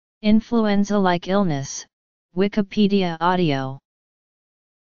Influenza-like illness, Wikipedia audio.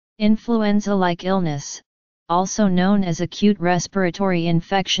 Influenza-like illness, also known as acute respiratory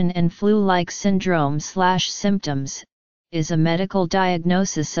infection and flu-like syndrome/symptoms, is a medical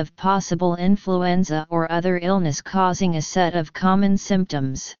diagnosis of possible influenza or other illness causing a set of common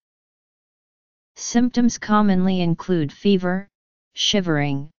symptoms. Symptoms commonly include fever,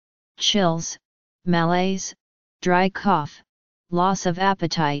 shivering, chills, malaise, dry cough, loss of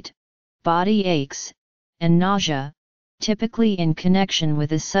appetite, body aches, and nausea, typically in connection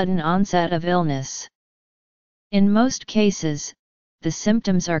with a sudden onset of illness. In most cases, the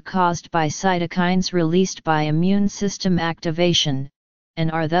symptoms are caused by cytokines released by immune system activation, and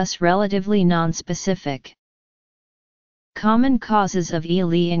are thus relatively nonspecific. Common causes of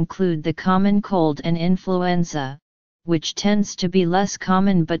ELE include the common cold and influenza, which tends to be less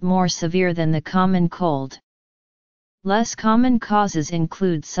common but more severe than the common cold. Less common causes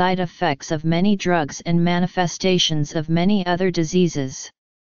include side effects of many drugs and manifestations of many other diseases.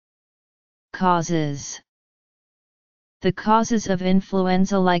 Causes. The causes of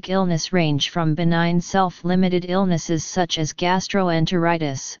influenza-like illness range from benign self-limited illnesses such as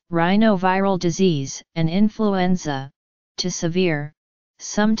gastroenteritis, rhinoviral disease, and influenza, to severe,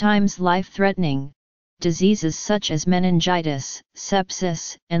 sometimes life-threatening, diseases such as meningitis,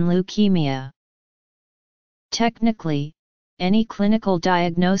 sepsis, and leukemia. Technically, any clinical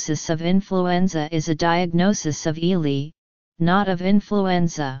diagnosis of influenza is a diagnosis of ELE, not of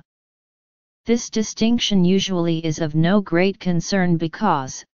influenza. This distinction usually is of no great concern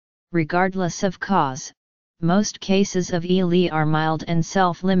because, regardless of cause, most cases of ELE are mild and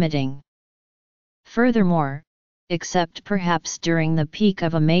self-limiting. Furthermore, except perhaps during the peak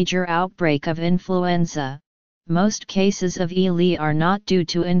of a major outbreak of influenza, most cases of ELE are not due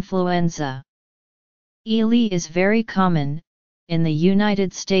to influenza. ELE is very common. In the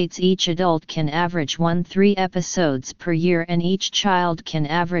United States, each adult can average 1-3 episodes per year and each child can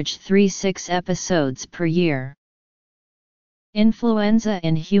average 3-6 episodes per year. Influenza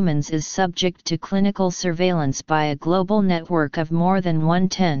in humans is subject to clinical surveillance by a global network of more than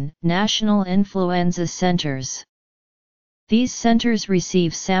 110 national influenza centers. These centers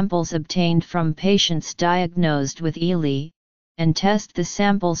receive samples obtained from patients diagnosed with ELE, and test the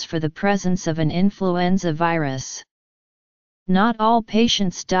samples for the presence of an influenza virus. Not all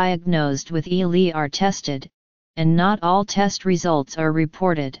patients diagnosed with ELE are tested, and not all test results are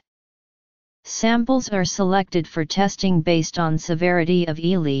reported. Samples are selected for testing based on severity of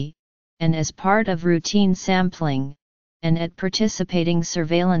ELE, and as part of routine sampling, and at participating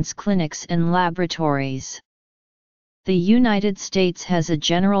surveillance clinics and laboratories. The United States has a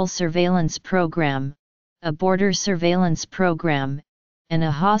general surveillance program, a border surveillance program, and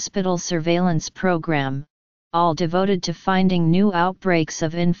a hospital surveillance program, all devoted to finding new outbreaks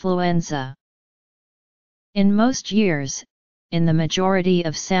of influenza. In most years, in the majority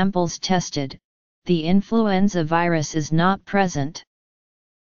of samples tested, the influenza virus is not present.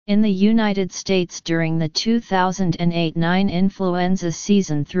 In the United States during the 2008-9 influenza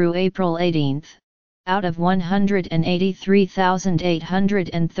season through April 18, out of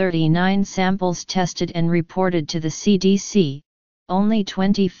 183,839 samples tested and reported to the CDC, only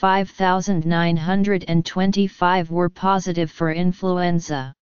 25,925 were positive for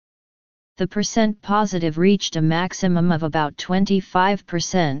influenza. The percent positive reached a maximum of about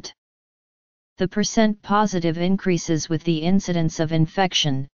 25%. The percent positive increases with the incidence of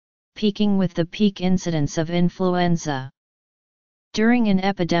infection, peaking with the peak incidence of influenza. During an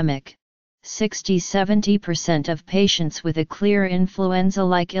epidemic, 60–70% of patients with a clear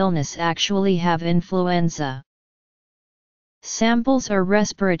influenza-like illness actually have influenza. Samples are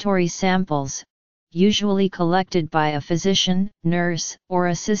respiratory samples, usually collected by a physician, nurse, or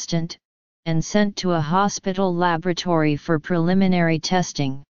assistant, and sent to a hospital laboratory for preliminary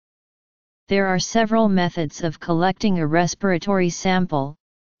testing. There are several methods of collecting a respiratory sample,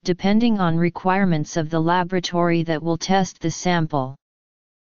 depending on requirements of the laboratory that will test the sample.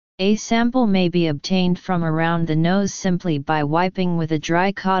 A sample may be obtained from around the nose simply by wiping with a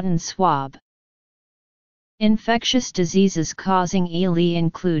dry cotton swab. Infectious diseases causing ELE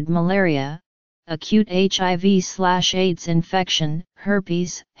include malaria, acute HIV/AIDS infection,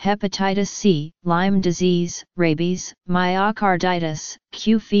 herpes, hepatitis C, Lyme disease, rabies, myocarditis,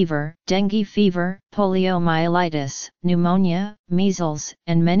 Q fever, dengue fever, poliomyelitis, pneumonia, measles,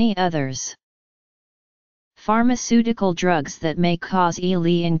 and many others. Pharmaceutical drugs that may cause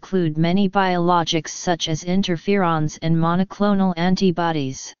ELE include many biologics such as interferons and monoclonal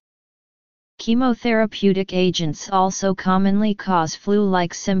antibodies. Chemotherapeutic agents also commonly cause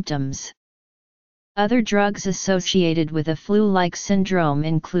flu-like symptoms. Other drugs associated with a flu-like syndrome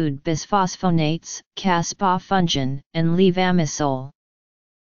include bisphosphonates, caspofungin, and levamisole.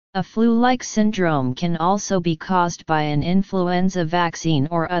 A flu-like syndrome can also be caused by an influenza vaccine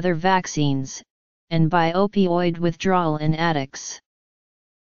or other vaccines, and by opioid withdrawal in addicts.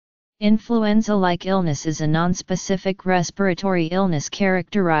 Influenza-like illness is a nonspecific respiratory illness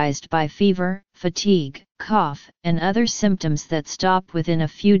characterized by fever, fatigue, cough, and other symptoms that stop within a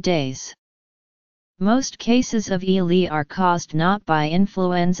few days. Most cases of ELE are caused not by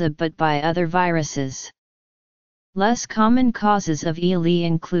influenza but by other viruses. Less common causes of ELE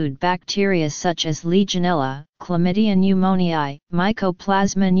include bacteria such as Legionella, Chlamydia pneumoniae,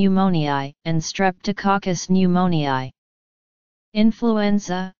 Mycoplasma pneumoniae, and Streptococcus pneumoniae.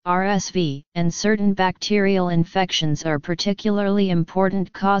 Influenza, RSV, and certain bacterial infections are particularly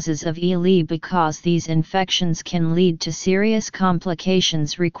important causes of ELE because these infections can lead to serious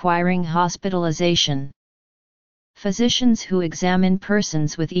complications requiring hospitalization. Physicians who examine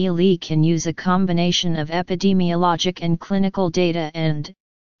persons with ELE can use a combination of epidemiologic and clinical data and,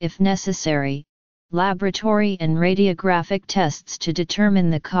 if necessary, laboratory and radiographic tests to determine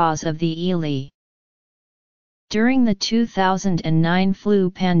the cause of the ELE. During the 2009 flu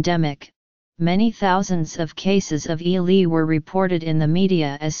pandemic, many thousands of cases of ELE were reported in the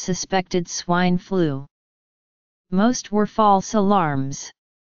media as suspected swine flu. Most were false alarms.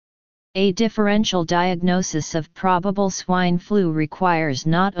 A differential diagnosis of probable swine flu requires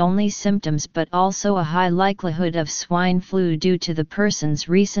not only symptoms but also a high likelihood of swine flu due to the person's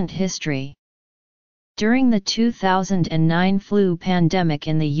recent history. During the 2009 flu pandemic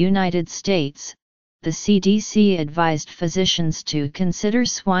in the United States, the CDC advised physicians to consider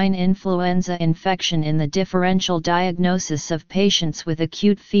swine influenza infection in the differential diagnosis of patients with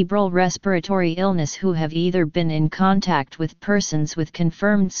acute febrile respiratory illness who have either been in contact with persons with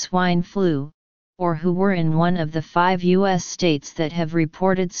confirmed swine flu, or who were in one of the 5 U.S. states that have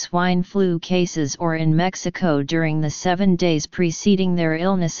reported swine flu cases or in Mexico during the 7 days preceding their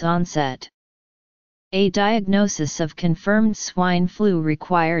illness onset. A diagnosis of confirmed swine flu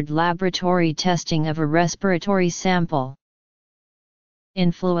required laboratory testing of a respiratory sample.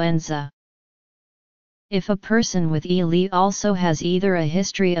 Influenza. If a person with ELE also has either a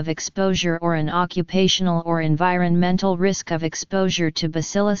history of exposure or an occupational or environmental risk of exposure to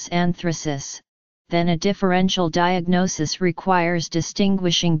Bacillus anthracis, then a differential diagnosis requires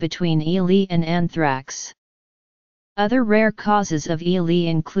distinguishing between ELE and anthrax. Other rare causes of ELE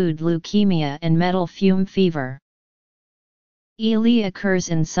include leukemia and metal fume fever. ELE occurs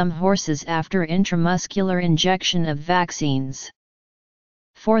in some horses after intramuscular injection of vaccines.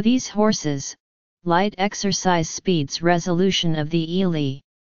 For these horses, light exercise speeds resolution of the ELE.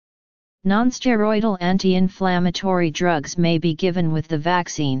 Nonsteroidal anti-inflammatory drugs may be given with the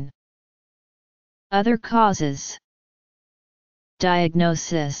vaccine. Other causes.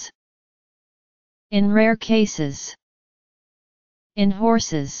 Diagnosis. In rare cases. In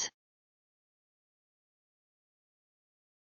horses,